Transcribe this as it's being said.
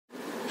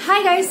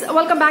Hi guys,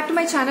 welcome back to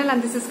my channel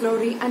and this is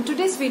Glory, and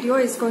today's video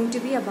is going to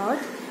be about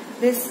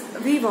this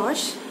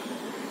VWash,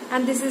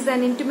 and this is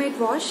an intimate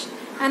wash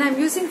and I'm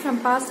using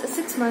from past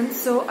 6 months,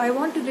 so I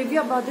want to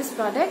review about this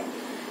product.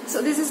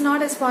 So this is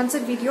not a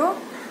sponsored video,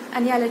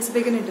 and yeah, let's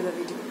begin into the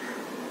video.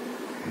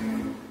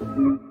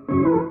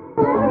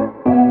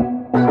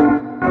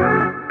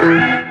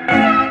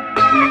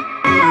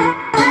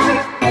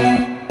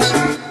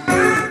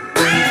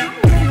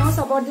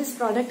 About this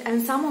product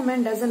and some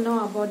women doesn't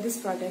know about this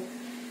product.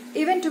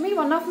 Even to me,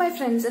 one of my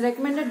friends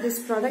recommended this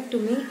product to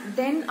me.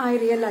 Then I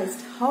realized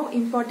how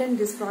important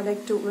this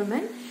product to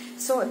women.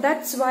 So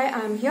that's why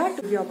I'm here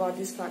to review about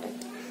this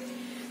product.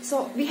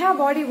 So we have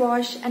body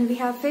wash and we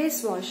have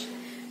face wash,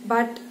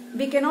 but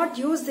we cannot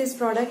use this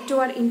product to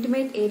our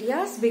intimate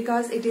areas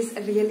because it is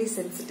really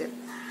sensitive.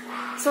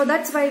 So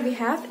that's why we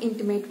have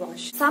intimate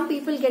wash. Some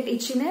people get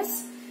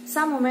itchiness,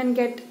 some women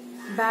get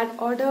bad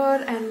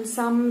odor, and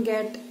some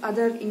get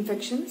other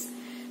infections.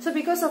 So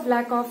because of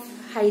lack of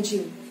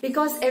hygiene,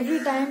 because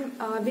every time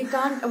we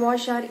can't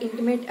wash our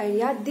intimate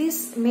area,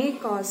 this may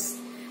cause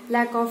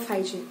lack of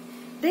hygiene.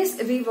 This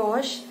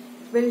VWash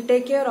will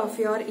take care of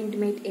your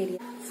intimate area.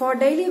 For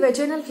daily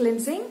vaginal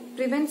cleansing,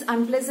 prevents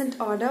unpleasant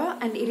odor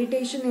and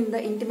irritation in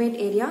the intimate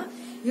area,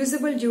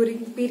 usable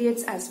during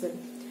periods as well.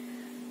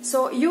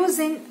 So use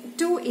in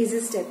 2 easy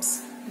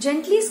steps.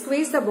 Gently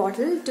squeeze the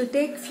bottle to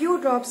take few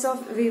drops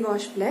of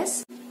VWash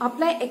Plus.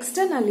 Apply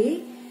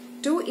externally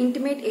to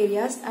intimate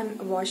areas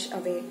and wash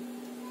away.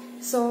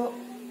 So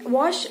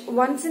wash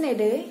once in a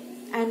day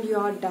and you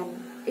are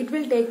done. It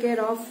will take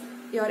care of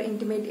your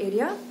intimate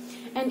area,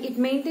 and it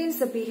maintains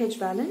the pH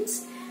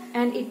balance,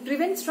 and it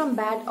prevents from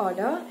bad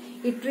odor.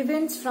 It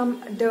prevents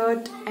from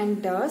dirt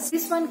and dust.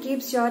 This one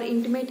keeps your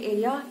intimate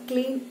area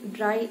clean,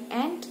 dry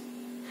and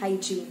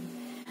hygiene.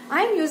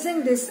 I am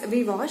using this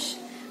VWash,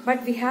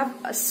 but we have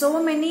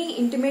so many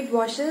intimate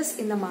washes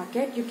in the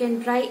market. You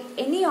can try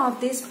any of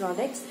these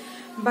products,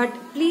 but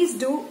please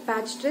do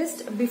patch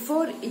test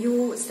before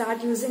you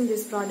start using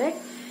this product.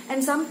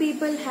 And some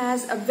people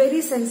has a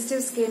very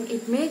sensitive skin,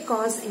 it may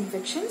cause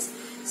infections.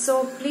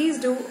 So please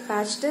do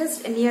patch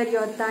test near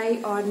your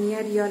thigh or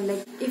near your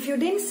leg. If you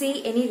didn't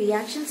see any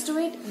reactions to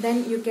it,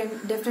 then you can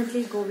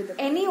definitely go with it.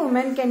 Any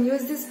woman can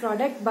use this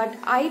product, but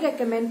I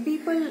recommend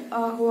people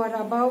who are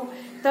above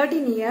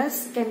 13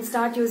 years can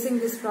start using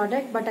this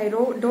product, but I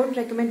don't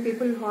recommend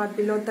people who are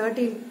below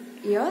 13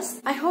 years.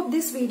 I hope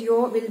this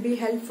video will be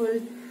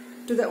helpful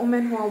to the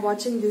women who are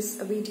watching this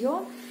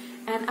video,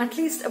 and at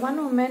least one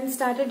woman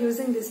started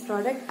using this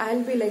product.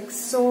 I'll be like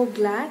so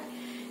glad.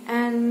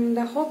 And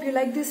I hope you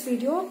like this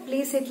video.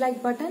 Please hit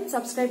like button,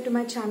 subscribe to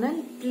my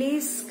channel,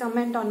 please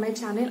comment on my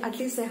channel, at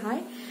least say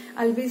hi.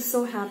 I'll be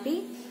so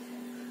happy.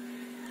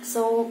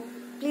 So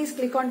please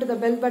click onto the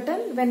bell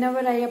button. Whenever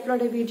I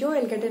upload a video,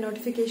 I'll get a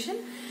notification.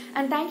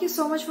 And thank you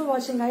so much for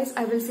watching guys.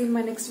 I will see you in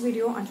my next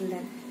video. Until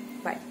then.